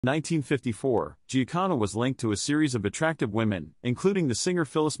1954, Giancana was linked to a series of attractive women, including the singer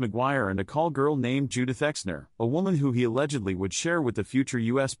Phyllis McGuire and a call girl named Judith Exner, a woman who he allegedly would share with the future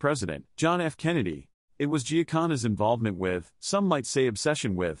U.S. President, John F. Kennedy. It was Giancana's involvement with, some might say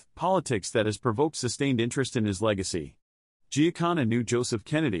obsession with, politics that has provoked sustained interest in his legacy. Giancana knew Joseph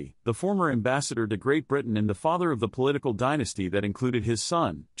Kennedy, the former ambassador to Great Britain and the father of the political dynasty that included his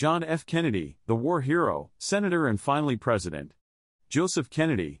son, John F. Kennedy, the war hero, senator and finally president. Joseph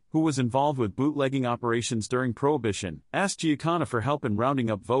Kennedy, who was involved with bootlegging operations during Prohibition, asked Giancana for help in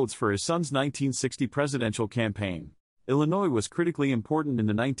rounding up votes for his son's 1960 presidential campaign. Illinois was critically important in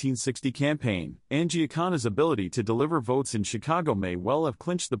the 1960 campaign, and Giancana's ability to deliver votes in Chicago may well have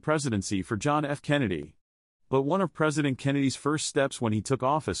clinched the presidency for John F. Kennedy. But one of President Kennedy's first steps when he took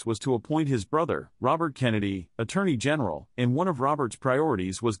office was to appoint his brother, Robert Kennedy, Attorney General, and one of Robert's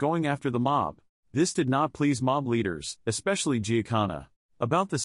priorities was going after the mob. This did not please mob leaders, especially Giancana. About the